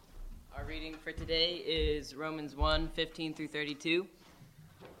reading for today is Romans 1:15 through 32.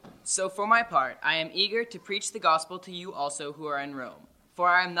 So for my part, I am eager to preach the gospel to you also who are in Rome. For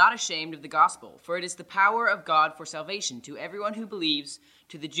I am not ashamed of the gospel, for it is the power of God for salvation to everyone who believes,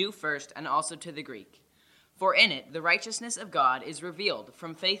 to the Jew first and also to the Greek. For in it the righteousness of God is revealed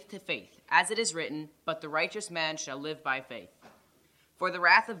from faith to faith, as it is written, but the righteous man shall live by faith. For the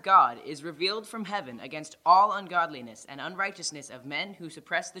wrath of God is revealed from heaven against all ungodliness and unrighteousness of men who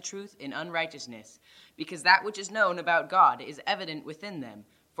suppress the truth in unrighteousness, because that which is known about God is evident within them,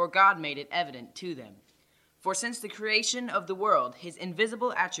 for God made it evident to them. For since the creation of the world, his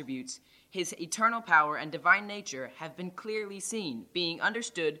invisible attributes, his eternal power and divine nature have been clearly seen, being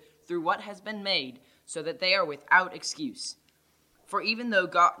understood through what has been made, so that they are without excuse. For even though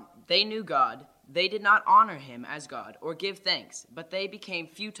they knew God, they did not honor him as God or give thanks, but they became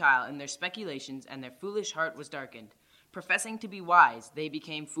futile in their speculations, and their foolish heart was darkened. Professing to be wise, they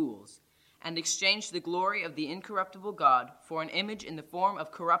became fools, and exchanged the glory of the incorruptible God for an image in the form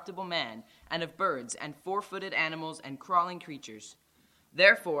of corruptible man, and of birds, and four-footed animals, and crawling creatures.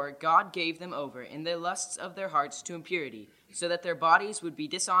 Therefore God gave them over in the lusts of their hearts to impurity, so that their bodies would be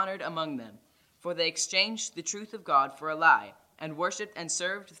dishonored among them. For they exchanged the truth of God for a lie, and worshipped and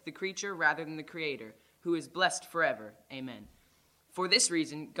served the creature rather than the Creator, who is blessed forever. Amen. For this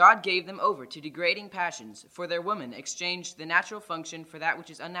reason, God gave them over to degrading passions, for their women exchanged the natural function for that which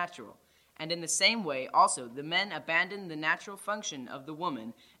is unnatural. And in the same way also the men abandoned the natural function of the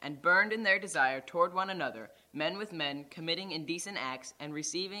woman, and burned in their desire toward one another, men with men, committing indecent acts, and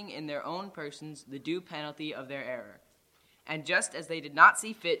receiving in their own persons the due penalty of their error. And just as they did not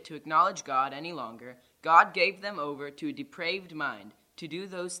see fit to acknowledge God any longer, God gave them over to a depraved mind, to do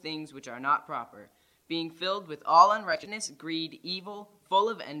those things which are not proper, being filled with all unrighteousness, greed, evil, full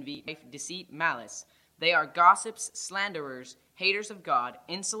of envy, deceit, malice. They are gossips, slanderers, haters of God,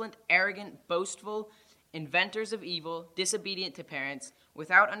 insolent, arrogant, boastful, inventors of evil, disobedient to parents,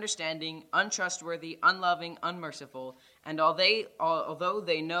 without understanding, untrustworthy, unloving, unmerciful. And although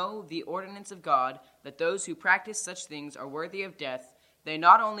they know the ordinance of God, that those who practice such things are worthy of death, they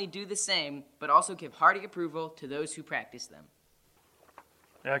not only do the same, but also give hearty approval to those who practice them.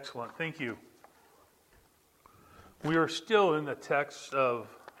 Excellent. Thank you. We are still in the text of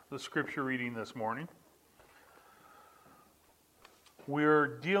the scripture reading this morning. We're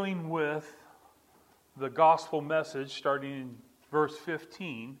dealing with the gospel message starting in verse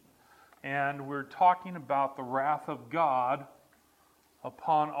 15, and we're talking about the wrath of God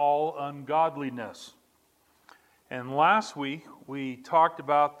upon all ungodliness. And last week, we talked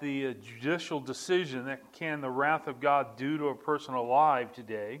about the judicial decision that can the wrath of God do to a person alive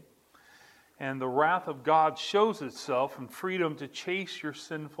today. And the wrath of God shows itself in freedom to chase your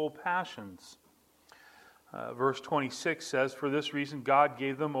sinful passions. Verse 26 says, for this reason God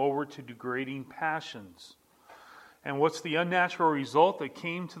gave them over to degrading passions. And what's the unnatural result that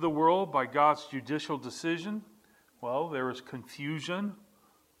came to the world by God's judicial decision? Well, there was confusion,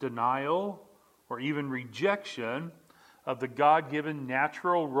 denial, or even rejection of the God-given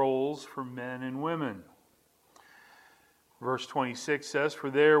natural roles for men and women. Verse 26 says, for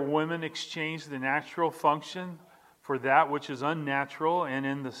there women exchanged the natural function for that which is unnatural, and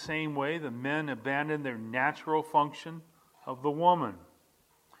in the same way the men abandoned their natural function of the woman.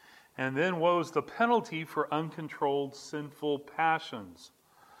 And then what was the penalty for uncontrolled sinful passions?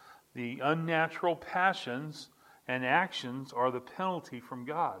 The unnatural passions and actions are the penalty from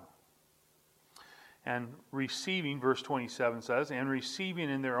God. And receiving, verse 27 says, and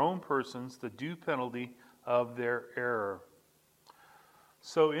receiving in their own persons the due penalty of their error.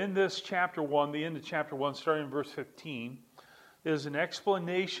 So in this chapter 1, the end of chapter 1, starting in verse 15, is an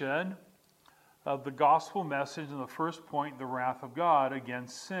explanation of the gospel message in the first point, the wrath of God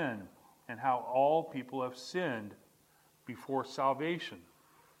against sin, and how all people have sinned before salvation.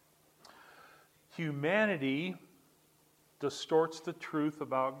 Humanity distorts the truth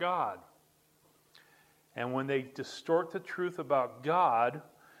about God. And when they distort the truth about God,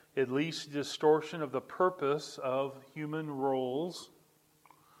 it leads to distortion of the purpose of human roles,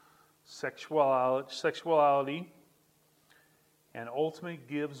 sexuality, and ultimately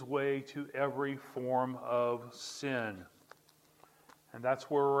gives way to every form of sin. And that's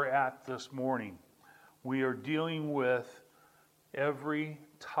where we're at this morning. We are dealing with every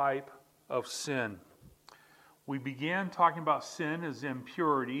type of sin. We began talking about sin as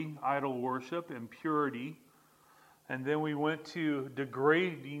impurity, idol worship, impurity. And then we went to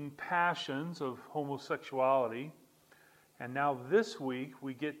degrading passions of homosexuality. And now this week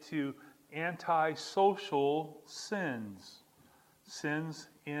we get to antisocial sins. Sins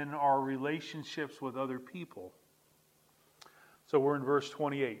in our relationships with other people. So we're in verse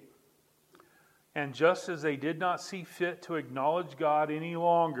 28. And just as they did not see fit to acknowledge God any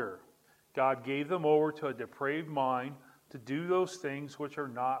longer, God gave them over to a depraved mind to do those things which are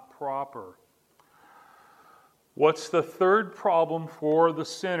not proper. What's the third problem for the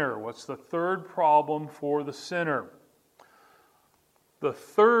sinner? What's the third problem for the sinner? The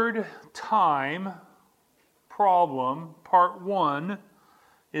third time problem, part 1,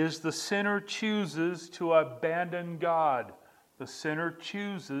 is the sinner chooses to abandon God. The sinner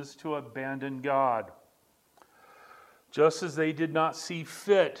chooses to abandon God. Just as they did not see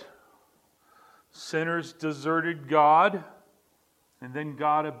fit, sinners deserted God, and then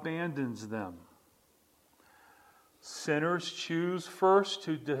God abandons them. Sinners choose first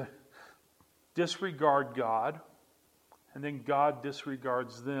to disregard God, and then God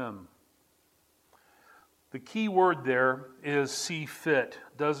disregards them. The key word there is see fit,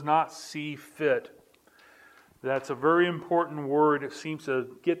 does not see fit. That's a very important word. It seems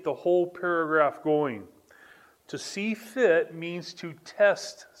to get the whole paragraph going. To see fit means to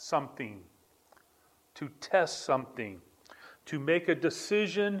test something. To test something. To make a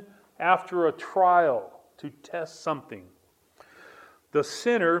decision after a trial. To test something. The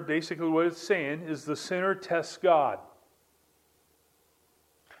sinner, basically what it's saying, is the sinner tests God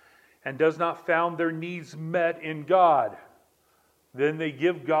and does not find their needs met in God. Then they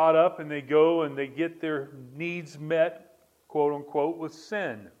give God up and they go and they get their needs met, quote unquote, with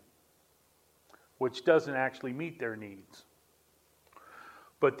sin, which doesn't actually meet their needs.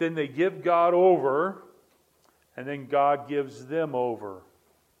 But then they give God over, and then God gives them over.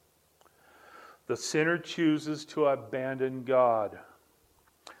 The sinner chooses to abandon God.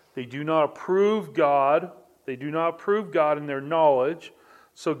 They do not approve God. They do not approve God in their knowledge,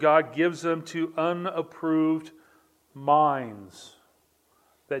 so God gives them to unapproved minds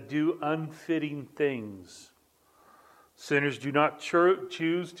that do unfitting things. Sinners do not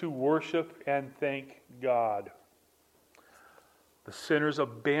choose to worship and thank God. The sinners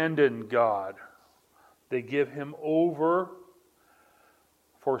abandon God. They give Him over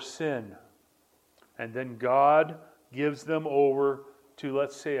for sin. And then God gives them over to,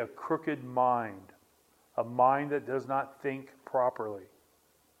 let's say, a crooked mind. A mind that does not think properly.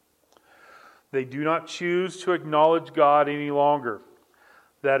 They do not choose to acknowledge God any longer.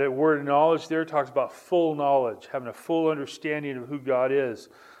 That word knowledge there talks about full knowledge, having a full understanding of who God is.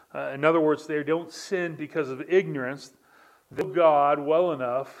 In other words, they don't sin because of ignorance. They know God well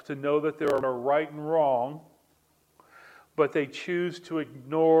enough to know that there are right and wrong, but they choose to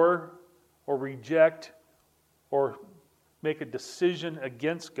ignore or reject or make a decision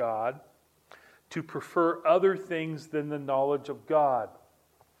against God to prefer other things than the knowledge of God.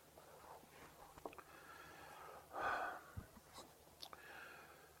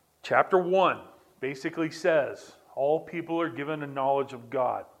 Chapter 1 basically says all people are given a knowledge of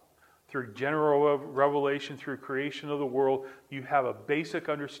God. Through general revelation, through creation of the world, you have a basic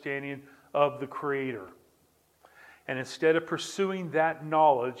understanding of the Creator. And instead of pursuing that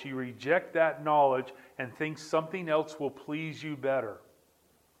knowledge, you reject that knowledge and think something else will please you better.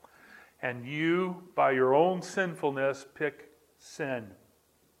 And you, by your own sinfulness, pick sin.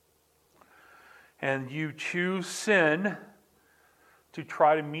 And you choose sin to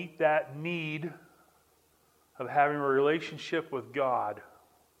try to meet that need of having a relationship with God.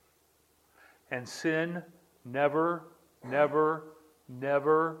 And sin never, never,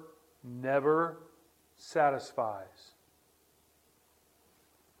 never, never satisfies.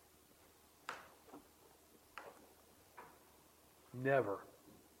 Never.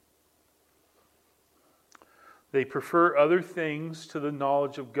 They prefer other things to the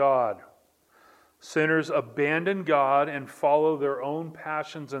knowledge of God. Sinners abandon God and follow their own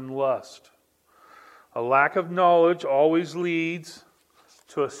passions and lust. A lack of knowledge always leads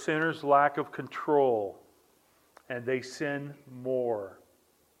to a sinner's lack of control, and they sin more.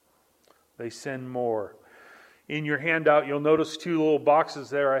 They sin more. In your handout, you'll notice two little boxes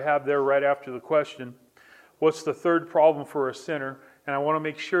there I have there right after the question. What's the third problem for a sinner? And I want to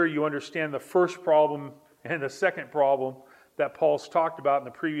make sure you understand the first problem and the second problem that Paul's talked about in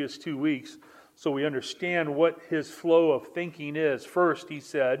the previous 2 weeks, so we understand what his flow of thinking is. First, he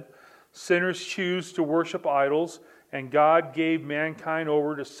said, sinners choose to worship idols, and God gave mankind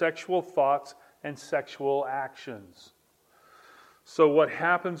over to sexual thoughts and sexual actions. So what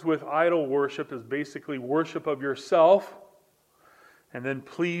happens with idol worship is basically worship of yourself, and then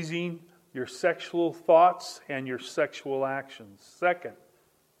pleasing your sexual thoughts and your sexual actions. Second,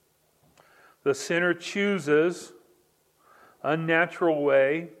 the sinner chooses unnatural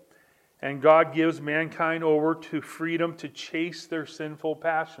way, and God gives mankind over to freedom to chase their sinful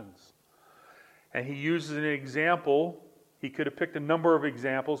passions. And he uses an example He could have picked a number of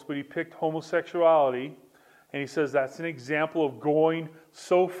examples, but he picked homosexuality, and he says that's an example of going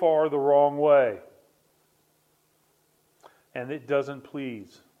so far the wrong way. And it doesn't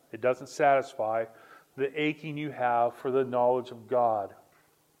please. It doesn't satisfy the aching you have for the knowledge of God.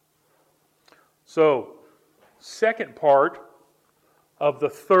 So, second part of the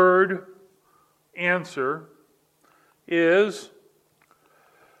third answer is,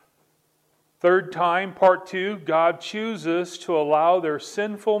 third time, part 2, God chooses to allow their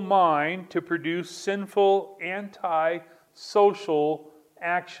sinful mind to produce sinful anti-social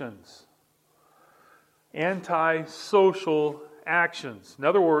actions. Anti-social actions. In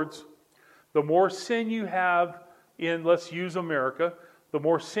other words, the more sin you have in, let's use America, the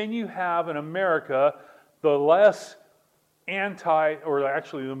more sin you have in America, the less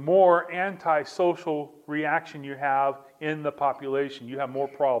the more anti-social reaction you have in the population. You have more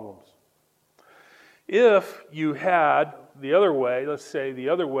problems. If you had the other way, let's say the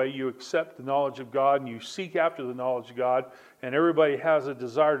other way, you accept the knowledge of God and you seek after the knowledge of God, and everybody has a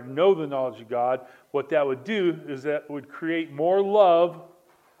desire to know the knowledge of God, what that would do is that would create more love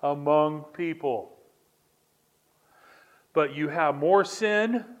among people. But you have more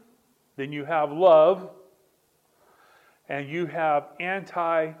sin than you have love, and you have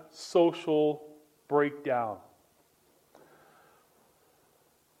anti-social breakdown.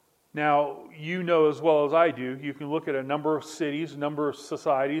 Now, you know as well as I do, you can look at a number of cities, a number of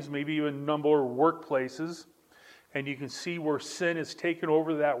societies, maybe even a number of workplaces, and you can see where sin has taken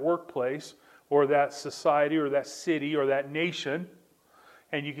over that workplace or that society or that city or that nation,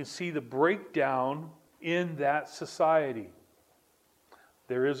 and you can see the breakdown in that society.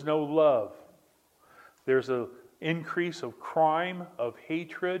 There is no love. There's an increase of crime, of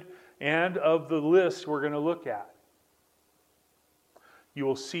hatred, and of the list we're going to look at. You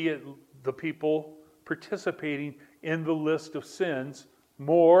will see it, the people participating in the list of sins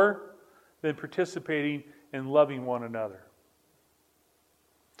more than participating in loving one another.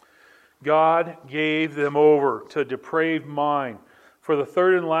 God gave them over to a depraved mind. For the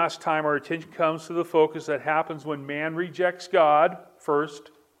third and last time, our attention comes to the focus that happens when man rejects God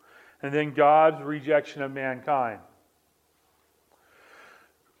first, and then God's rejection of mankind.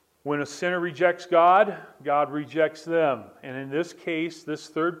 When a sinner rejects God, God rejects them. And in this case, this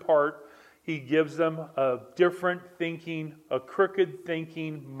third part, He gives them a different thinking, a crooked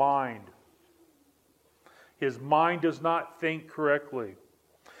thinking mind. His mind does not think correctly.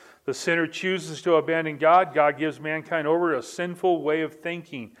 The sinner chooses to abandon God. God gives mankind over to a sinful way of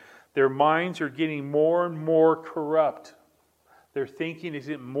thinking. Their minds are getting more and more corrupt. Their thinking is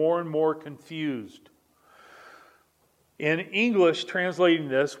getting more and more confused. In English, translating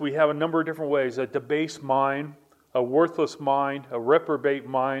this, we have a number of different ways. A debased mind, a worthless mind, a reprobate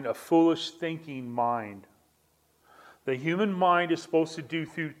mind, a foolish thinking mind. The human mind is supposed to do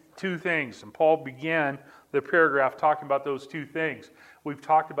two things. And Paul began the paragraph talking about those two things. We've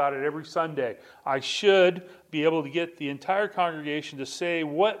talked about it every Sunday. I should be able to get the entire congregation to say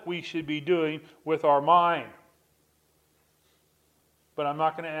what we should be doing with our mind. But I'm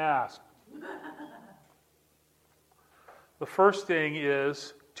not going to ask. The first thing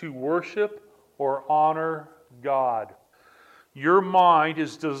is to worship or honor God. Your mind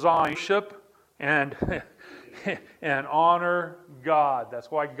is designed to worship and honor God. That's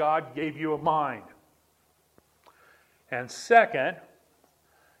why God gave you a mind. And second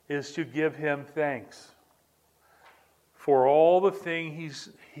is to give Him thanks for all the things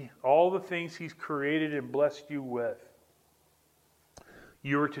He's created and blessed you with.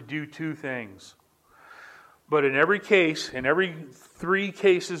 You are to do two things. But in every case, in every three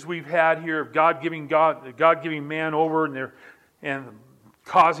cases we've had here of God giving man over and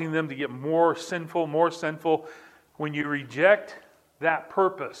causing them to get more sinful, when you reject that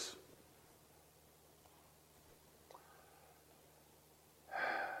purpose,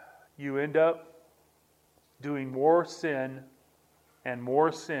 you end up doing more sin and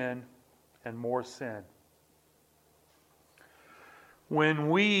more sin and more sin. When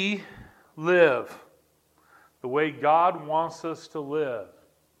we live the way God wants us to live,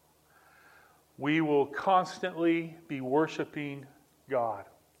 we will constantly be worshiping God.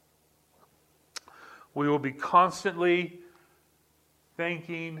 We will be constantly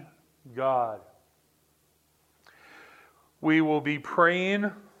thanking God. We will be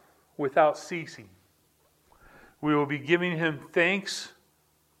praying without ceasing. We will be giving Him thanks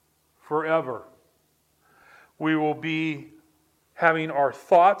forever. We will be having our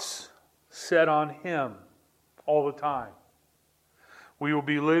thoughts set on Him all the time. We will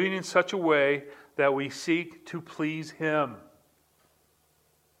be living in such a way that we seek to please Him.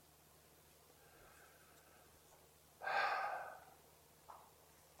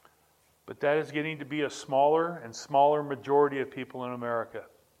 But that is getting to be a smaller and smaller majority of people in America,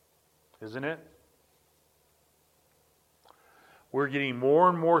 isn't it? We're getting more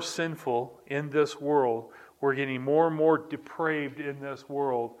and more sinful in this world. We're getting more and more depraved in this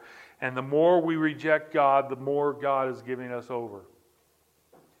world. And the more we reject God, the more God is giving us over.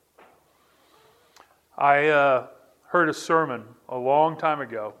 I heard a sermon a long time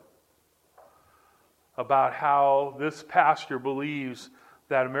ago about how this pastor believes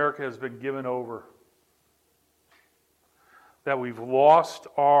that America has been given over. That we've lost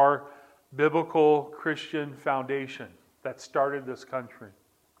our biblical Christian foundation that started this country.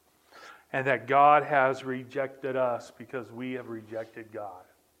 And that God has rejected us because we have rejected God.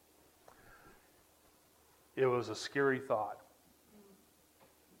 It was a scary thought.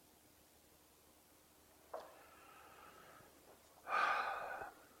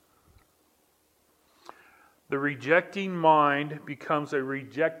 The rejecting mind becomes a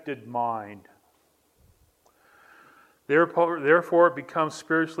rejected mind. Therefore, it becomes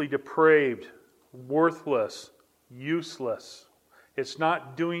spiritually depraved, worthless, useless. It's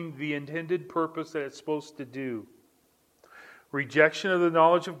not doing the intended purpose that it's supposed to do. Rejection of the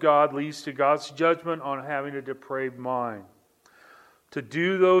knowledge of God leads to God's judgment on having a depraved mind. To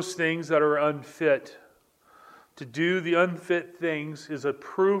do those things that are unfit, to do the unfit things is a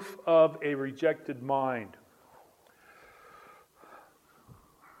proof of a rejected mind.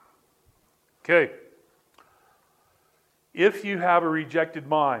 Okay. If you have a rejected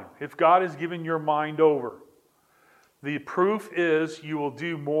mind, if God has given your mind over, the proof is you will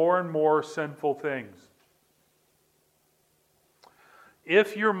do more and more sinful things.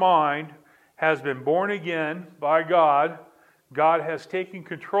 If your mind has been born again by God, God has taken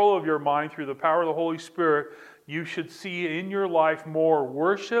control of your mind through the power of the Holy Spirit, you should see in your life more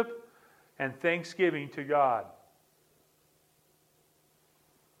worship and thanksgiving to God.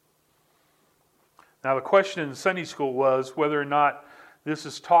 Now, the question in Sunday school was whether or not this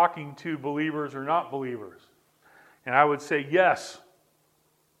is talking to believers or not believers. And I would say yes.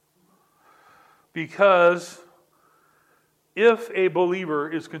 Because if a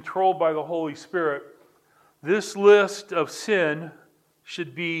believer is controlled by the Holy Spirit, this list of sin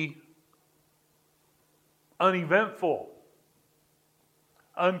should be uneventful,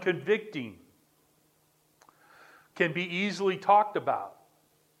 unconvicting, can be easily talked about.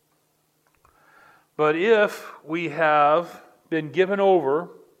 But if we have been given over,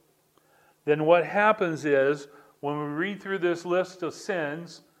 then what happens is, when we read through this list of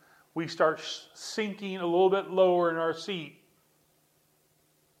sins, we start sinking a little bit lower in our seat.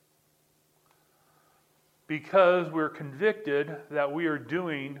 Because we're convicted that we are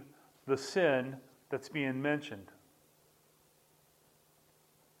doing the sin that's being mentioned.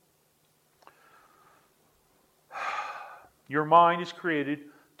 Your mind is created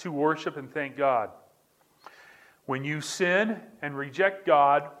to worship and thank God. When you sin and reject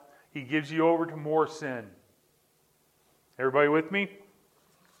God, He gives you over to more sin. Everybody with me?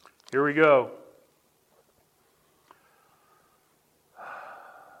 Here we go.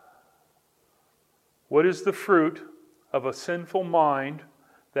 What is the fruit of a sinful mind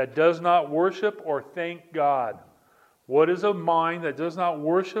that does not worship or thank God? What does a mind that does not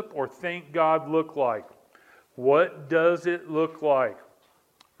worship or thank God look like? What does it look like?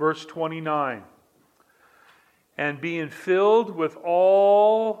 Verse 29. And being filled with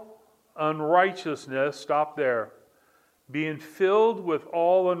all unrighteousness, stop there. Being filled with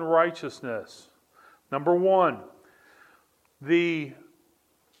all unrighteousness. Number one, a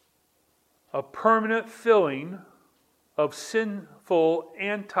permanent filling of sinful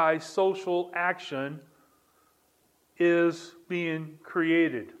antisocial action is being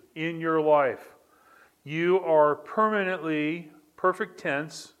created in your life. You are permanently, perfect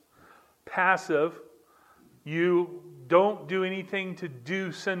tense, passive. You don't do anything to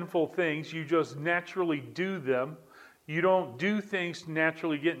do sinful things. You just naturally do them. You don't do things to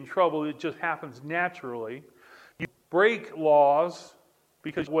naturally get in trouble. It just happens naturally. You break laws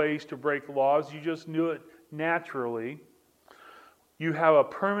because ways to break laws. You just do it naturally. You have a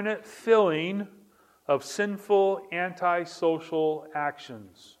permanent filling of sinful antisocial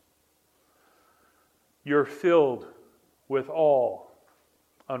actions. You're filled with all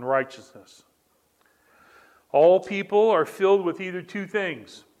unrighteousness. All people are filled with either two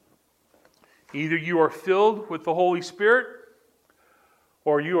things. Either you are filled with the Holy Spirit,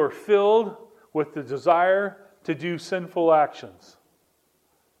 or you are filled with the desire to do sinful actions.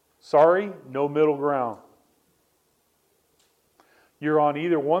 Sorry, no middle ground. You're on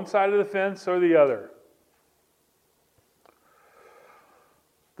either one side of the fence or the other.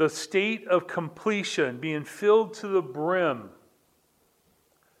 The state of completion, being filled to the brim.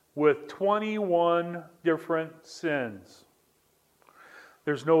 with 21 different sins.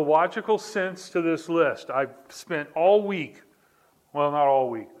 There's no logical sense to this list. I've spent all week, well, not all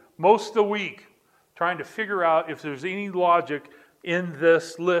week, most of the week, trying to figure out if there's any logic in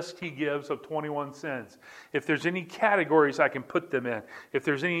this list he gives of 21 sins. If there's any categories I can put them in. If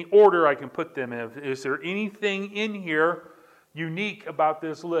there's any order I can put them in. Is there anything in here unique about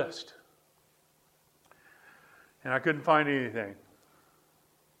this list? And I couldn't find anything.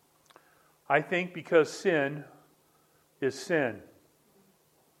 I think because sin is sin.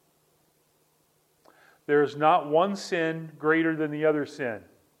 There is not one sin greater than the other sin.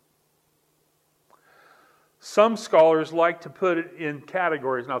 Some scholars like to put it in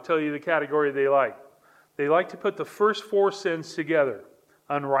categories, and I'll tell you the category they like. They like to put the first 4 sins together.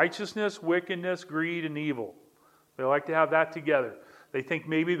 Unrighteousness, wickedness, greed, and evil. They like to have that together. They think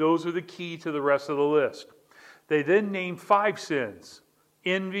maybe those are the key to the rest of the list. They then name 5 sins.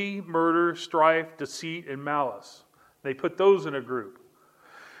 Envy, murder, strife, deceit, and malice. They put those in a group.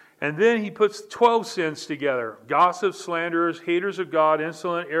 And then he puts 12 sins together. Gossips, slanderers, haters of God,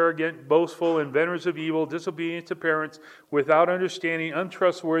 insolent, arrogant, boastful, inventors of evil, disobedient to parents, without understanding,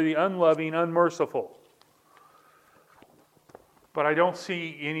 untrustworthy, unloving, unmerciful. But I don't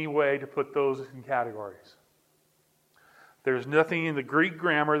see any way to put those in categories. There's nothing in the Greek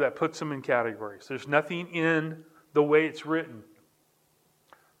grammar that puts them in categories. There's nothing in the way it's written.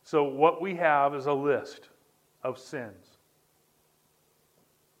 So what we have is a list of sins.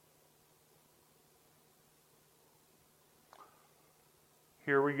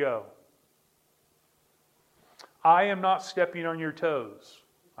 Here we go. I am not stepping on your toes.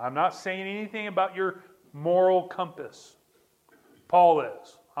 I'm not saying anything about your moral compass. Paul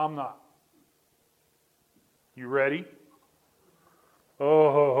is. I'm not. You ready?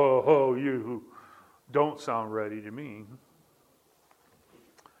 Oh, ho, ho, ho, you who don't sound ready to me.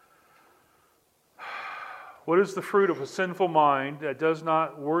 What is the fruit of a sinful mind that does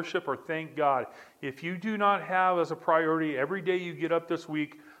not worship or thank God? If you do not have as a priority every day you get up this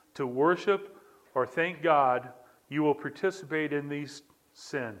week to worship or thank God, you will participate in these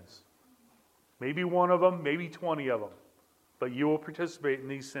sins. Maybe one of them, maybe 20 of them. But you will participate in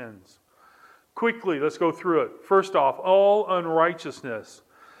these sins. Quickly, let's go through it. First off, all unrighteousness,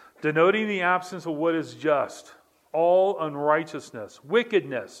 denoting the absence of what is just. All unrighteousness,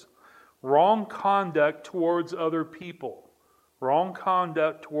 wickedness, wrong conduct towards other people. Wrong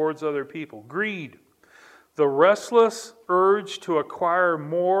conduct towards other people. Greed, the restless urge to acquire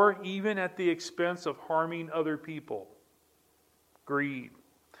more even at the expense of harming other people. Greed.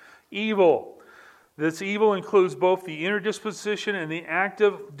 Evil. This evil includes both the inner disposition and the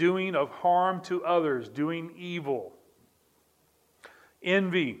active doing of harm to others, doing evil.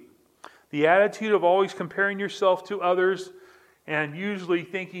 Envy. The attitude of always comparing yourself to others and usually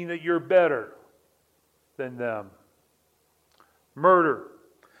thinking that you're better than them. Murder.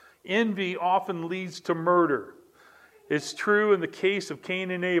 Envy often leads to murder. It's true in the case of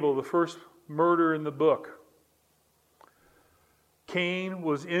Cain and Abel, the first murder in the book. Cain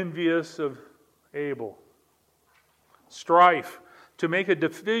was envious of Abel. Strife. To make a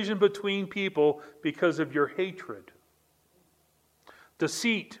division between people because of your hatred.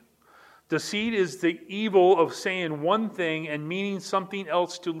 Deceit. Deceit is the evil of saying one thing and meaning something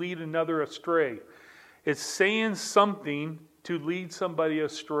else to lead another astray. It's saying something to lead somebody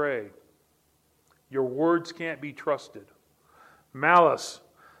astray. Your words can't be trusted. Malice.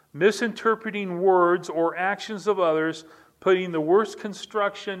 Misinterpreting words or actions of others, putting the worst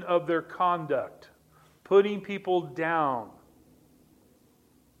construction of their conduct. Putting people down.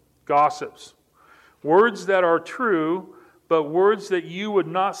 Gossips. Words that are true, but words that you would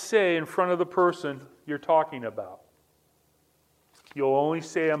not say in front of the person you're talking about. You'll only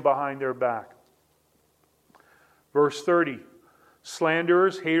say them behind their back. Verse 30.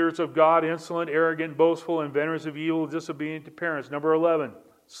 Slanderers, haters of God, insolent, arrogant, boastful, inventors of evil, disobedient to parents. Number 11.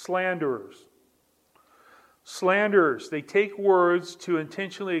 Slanderers. Slanderers. They take words to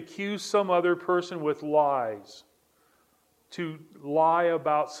intentionally accuse some other person with lies. To lie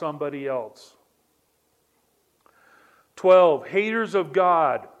about somebody else. 12, haters of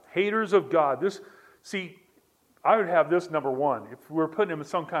God. Haters of God. I would have this number 1 if we were putting them in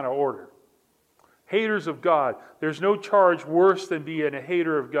some kind of order. Haters of God. There's no charge worse than being a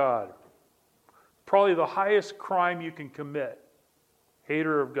hater of God. Probably the highest crime you can commit.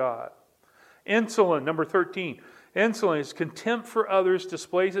 Hater of God. Insolent, number 13. Insolence is contempt for others,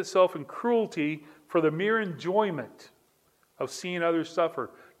 displays itself in cruelty for the mere enjoyment of seeing others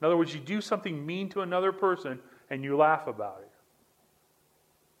suffer. In other words, you do something mean to another person and you laugh about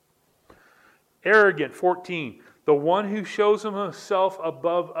it. Arrogant, 14. the one who shows himself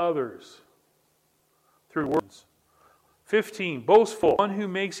above others through words. 15, boastful, one who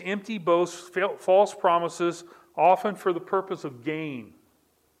makes empty boasts, false promises, often for the purpose of gain.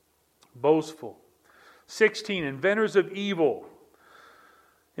 Boastful. 16, inventors of evil.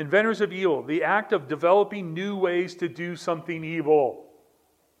 Inventors of evil, the act of developing new ways to do something evil.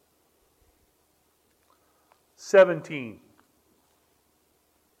 17,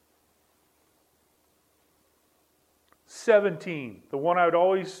 the one I would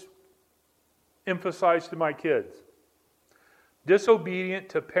always emphasize to my kids. Disobedient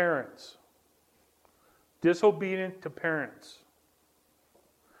to parents. Disobedient to parents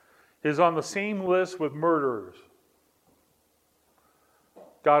is on the same list with murderers.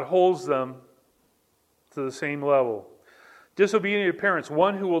 God holds them to the same level. Disobedient to parents,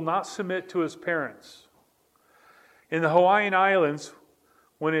 one who will not submit to his parents. In the Hawaiian Islands,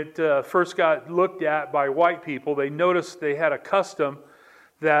 when it first got looked at by white people, they noticed they had a custom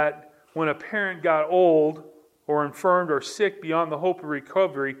that when a parent got old or infirmed or sick beyond the hope of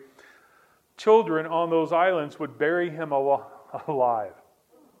recovery, children on those islands would bury him alive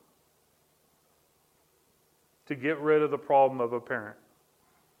to get rid of the problem of a parent.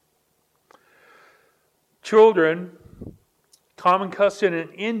 Children, common custom in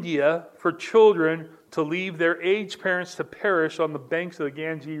India for children to leave their aged parents to perish on the banks of the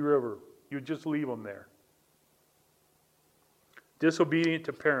Ganges River. You would just leave them there. Disobedient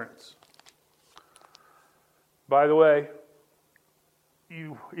to parents. By the way,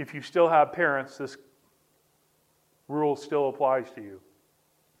 if you still have parents, this rule still applies to you.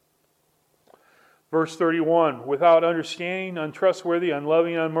 Verse 31, without understanding, untrustworthy,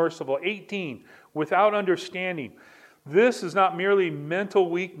 unloving, unmerciful. 18, without understanding. This is not merely mental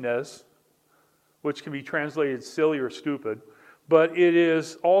weakness, which can be translated silly or stupid, but it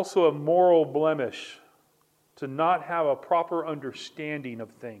is also a moral blemish to not have a proper understanding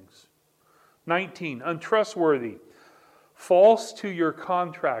of things. 19, untrustworthy. False to your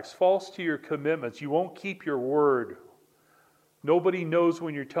contracts, false to your commitments. You won't keep your word. Nobody knows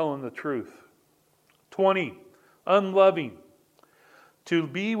when you're telling the truth. 20, unloving. To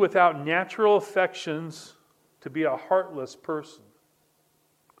be without natural affections, to be a heartless person.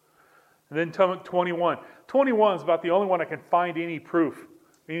 And then 21. 21 is about the only one I can find any proof,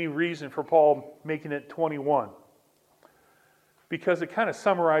 any reason for Paul making it 21. Because it kind of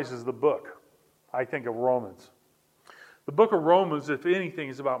summarizes the book, I think, of Romans. The book of Romans, if anything,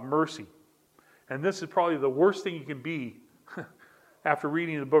 is about mercy. And this is probably the worst thing you can be after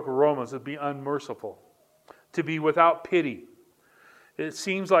reading the book of Romans, is be unmerciful. To be without pity. It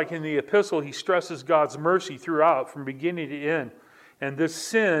seems like in the epistle he stresses God's mercy throughout from beginning to end. And this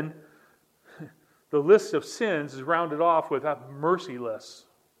sin, the list of sins, is rounded off with merciless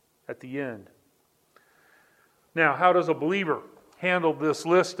at the end. Now, how does a believer handle this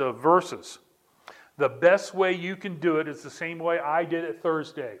list of verses? The best way you can do it is the same way I did it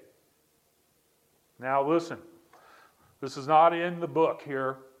Thursday. Now listen, this is not in the book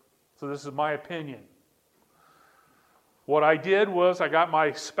here, so this is my opinion. What I did was I got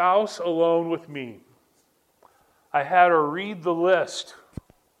my spouse alone with me. I had her read the list.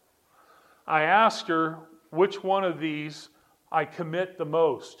 I asked her which one of these I commit the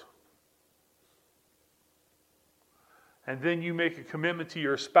most. And then you make a commitment to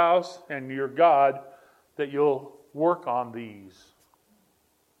your spouse and your God that you'll work on these.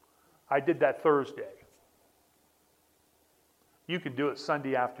 I did that Thursday. You can do it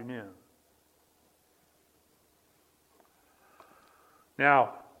Sunday afternoon.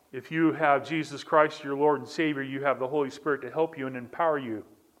 Now, if you have Jesus Christ, your Lord and Savior, you have the Holy Spirit to help you and empower you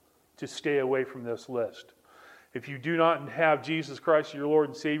to stay away from this list. If you do not have Jesus Christ, your Lord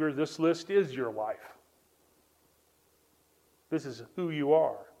and Savior, this list is your life. This is who you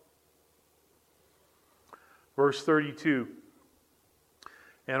are. Verse 32.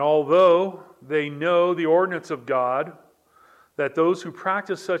 And although they know the ordinance of God, that those who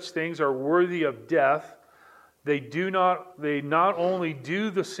practice such things are worthy of death, they not only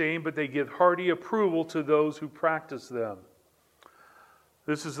do the same, but they give hearty approval to those who practice them.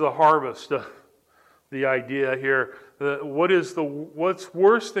 This is the harvest, the idea here. What's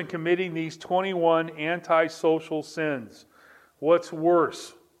worse than committing these 21 antisocial sins? What's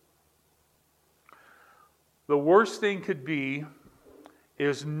worse? The worst thing could be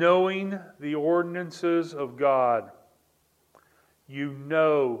is knowing the ordinances of God. You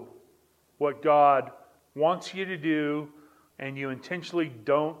know what God wants you to do, and you intentionally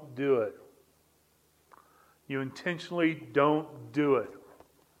don't do it. You intentionally don't do it.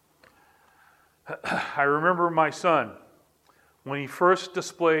 I remember my son, when he first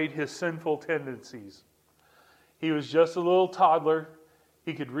displayed his sinful tendencies. He was just a little toddler.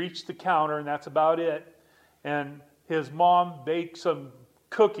 He could reach the counter, and that's about it. And his mom baked some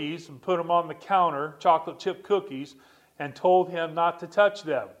cookies and put them on the counter, chocolate chip cookies, and told him not to touch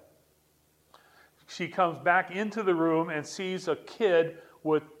them. She comes back into the room and sees a kid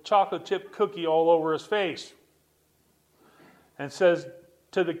with chocolate chip cookie all over his face. And says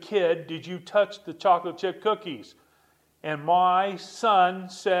to the kid, "Did you touch the chocolate chip cookies?" And my son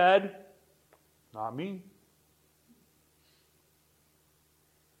said, "Not me."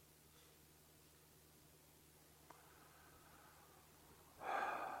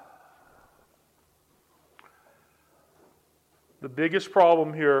 The biggest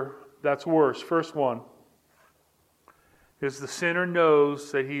problem here, that's worse, first one, is the sinner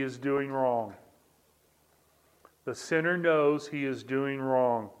knows that he is doing wrong. The sinner knows he is doing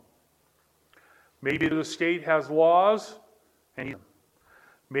wrong. Maybe the state has laws, and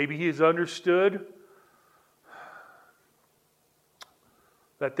maybe he has understood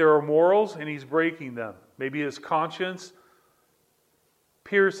that there are morals and he's breaking them. Maybe his conscience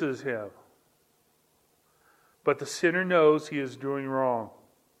pierces him. But the sinner knows he is doing wrong.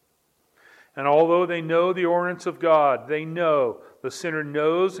 And although they know the ordinance of God, they know, the sinner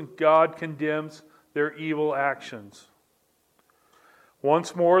knows and God condemns their evil actions.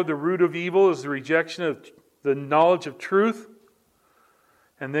 Once more, the root of evil is the rejection of the knowledge of truth.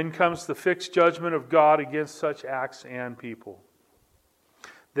 And then comes the fixed judgment of God against such acts and people.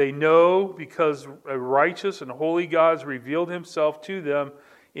 They know because a righteous and holy God has revealed himself to them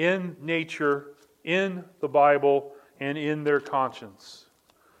in nature, in the Bible, and in their conscience.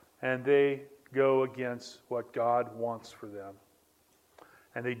 And they go against what God wants for them.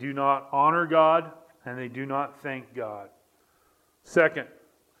 And they do not honor God, and they do not thank God. Second,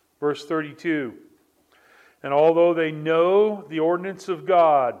 verse 32. And although they know the ordinance of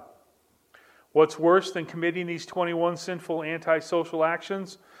God, what's worse than committing these 21 sinful antisocial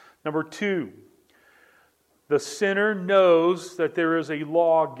actions? Number 2, the sinner knows that there is a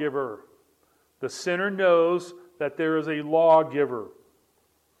lawgiver. The sinner knows that there is a lawgiver.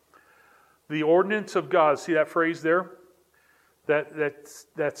 The ordinance of God, see that phrase there?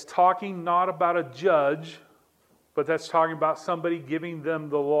 That's talking not about a judge, but that's talking about somebody giving them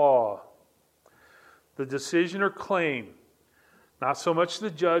the law. The decision or claim, not so much the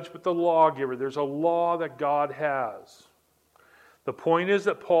judge, but the lawgiver. There's a law that God has. The point is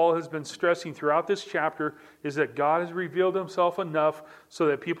that Paul has been stressing throughout this chapter is that God has revealed himself enough so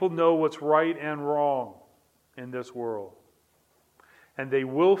that people know what's right and wrong in this world. And they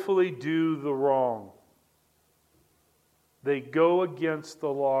willfully do the wrong. They go against the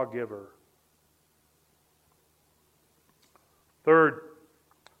lawgiver. Third,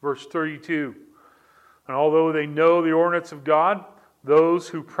 verse 32. And although they know the ordinance of God, those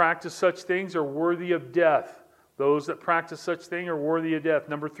who practice such things are worthy of death. Those that practice such things are worthy of death.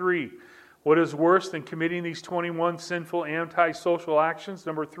 Number 3, what is worse than committing these 21 sinful antisocial actions?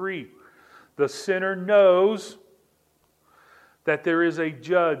 Number 3, the sinner knows that there is a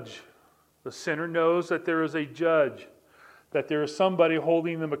judge. The sinner knows that there is a judge, that there is somebody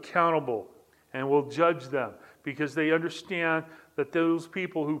holding them accountable and will judge them because they understand that those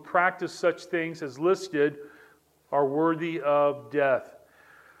people who practice such things as listed are worthy of death.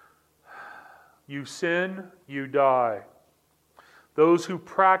 You sin, you die. Those who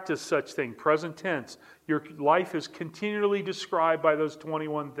practice such things, present tense, your life is continually described by those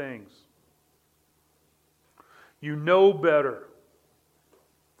 21 things. You know better.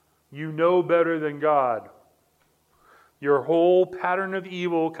 You know better than God. Your whole pattern of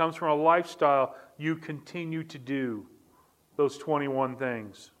evil comes from a lifestyle you continue to do. Those 21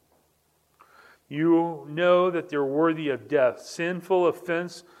 things. You know that they're worthy of death. Sinful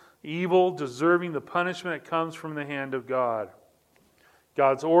offense, evil, deserving the punishment that comes from the hand of God.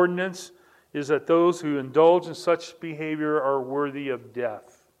 God's ordinance is that those who indulge in such behavior are worthy of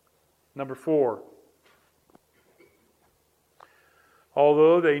death. Number 4.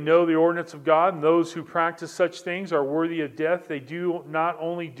 Although they know the ordinance of God and those who practice such things are worthy of death, they do not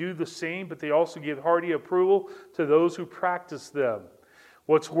only do the same, but they also give hearty approval to those who practice them.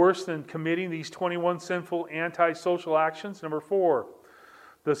 What's worse than committing these 21 sinful antisocial actions? Number 4,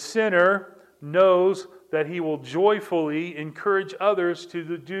 the sinner knows that he will joyfully encourage others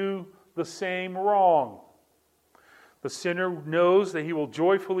to do the same wrong. The sinner knows that he will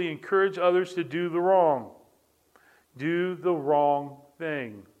joyfully encourage others to do the wrong. Do the wrong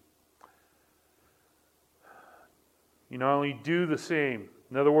thing. You not only do the same.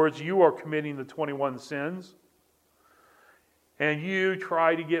 In other words, you are committing the 21 sins. And you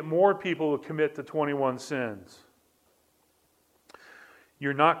try to get more people to commit the 21 sins.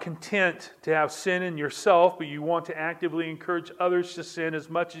 You're not content to have sin in yourself, but you want to actively encourage others to sin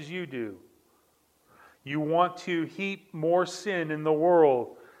as much as you do. You want to heap more sin in the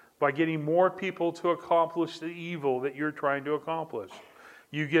world by getting more people to accomplish the evil that you're trying to accomplish.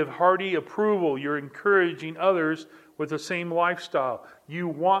 You give hearty approval. You're encouraging others with the same lifestyle. You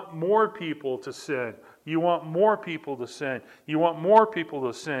want more people to sin. You want more people to sin. You want more people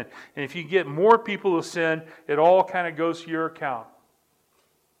to sin. And if you get more people to sin, it all kind of goes to your account.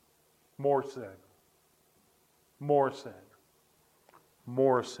 More sin. More sin.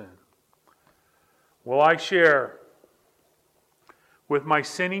 More sin. Well, I share with my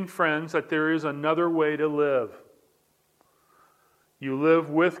sinning friends that there is another way to live. You live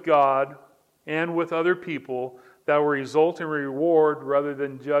with God and with other people that will result in reward rather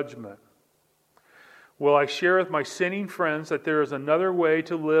than judgment. Well, I share with my sinning friends that there is another way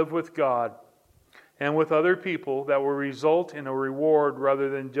to live with God and with other people that will result in a reward rather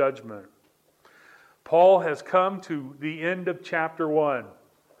than judgment. Paul has come to the end of chapter 1.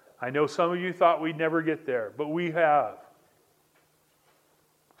 I know some of you thought we'd never get there, but we have.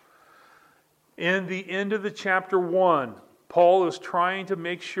 In the end of the chapter 1, Paul is trying to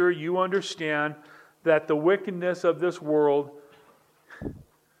make sure you understand that the wickedness of this world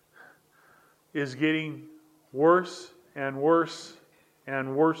is getting worse and worse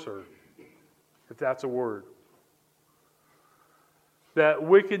and worser, if that's a word. That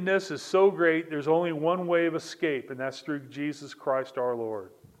wickedness is so great, there's only one way of escape, and that's through Jesus Christ our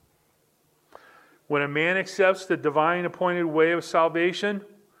Lord. When a man accepts the divine appointed way of salvation,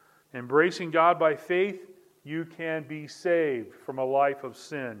 embracing God by faith, you can be saved from a life of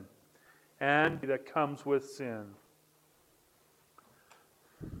sin and that comes with sin.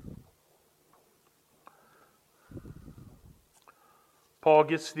 Paul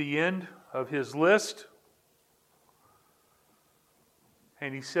gets to the end of his list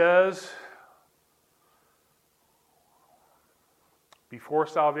and he says, before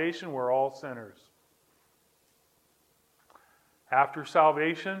salvation, we're all sinners. After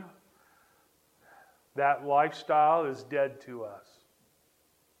salvation, that lifestyle is dead to us.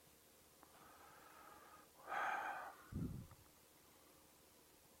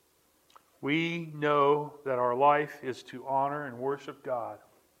 We know that our life is to honor and worship God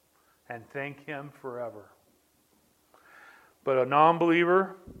and thank Him forever. But a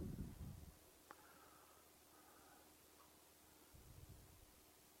non-believer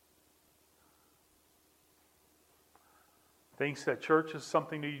thinks that church is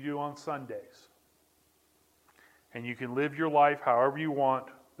something that you do on Sundays. And you can live your life however you want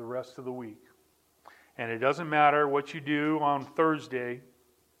the rest of the week. And it doesn't matter what you do on Thursday,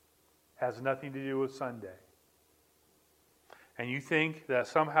 has nothing to do with Sunday. And you think that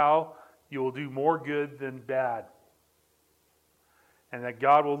somehow you will do more good than bad. And that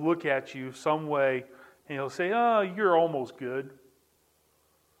God will look at you some way and He'll say, oh, you're almost good.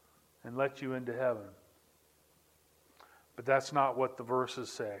 And let you into heaven. But that's not what the verses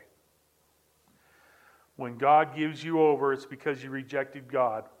say. When God gives you over, it's because you rejected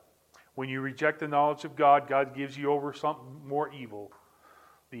God. When you reject the knowledge of God, God gives you over something more evil.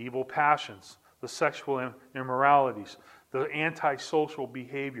 The evil passions, the sexual immoralities, the antisocial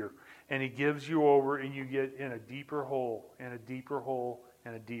behavior. And He gives you over and you get in a deeper hole, and a deeper hole,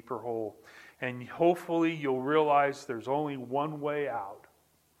 and a deeper hole. And hopefully you'll realize there's only one way out.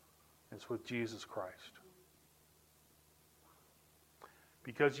 It's with Jesus Christ.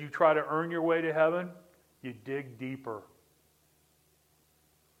 Because you try to earn your way to heaven, you dig deeper.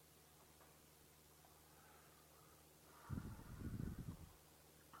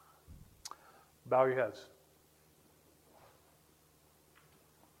 Bow your heads.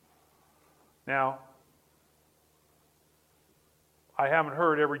 Now, I haven't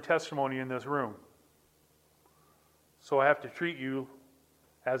heard every testimony in this room. So I have to treat you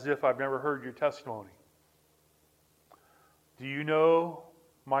as if I've never heard your testimony. Do you know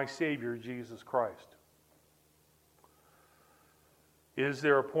my Savior, Jesus Christ? Is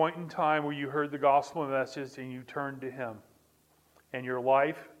there a point in time where you heard the gospel message and you turned to Him? And your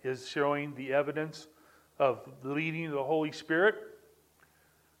life is showing the evidence of leading the Holy Spirit?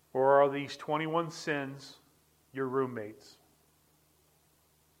 Or are these 21 sins your roommates?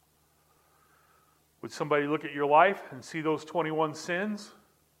 Would somebody look at your life and see those 21 sins?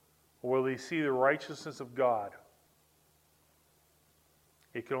 Or will they see the righteousness of God?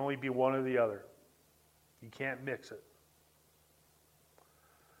 It can only be one or the other. You can't mix it.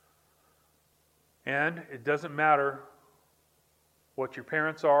 And it doesn't matter what your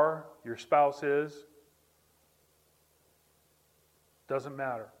parents are, your spouse is. Doesn't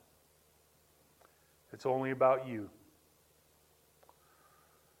matter. It's only about you.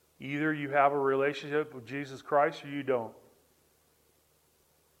 Either you have a relationship with Jesus Christ or you don't.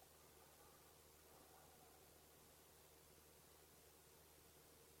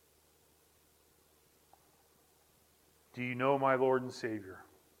 Do you know my Lord and Savior?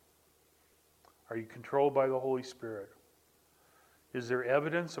 Are you controlled by the Holy Spirit? Is there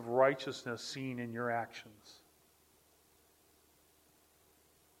evidence of righteousness seen in your actions?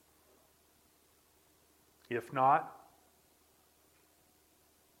 If not,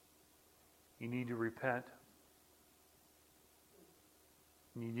 you need to repent.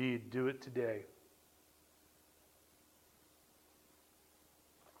 You need to do it today.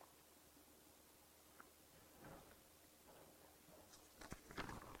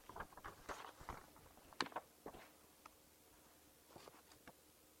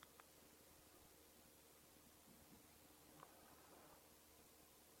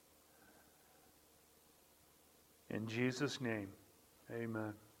 In Jesus' name,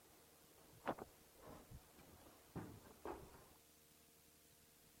 amen.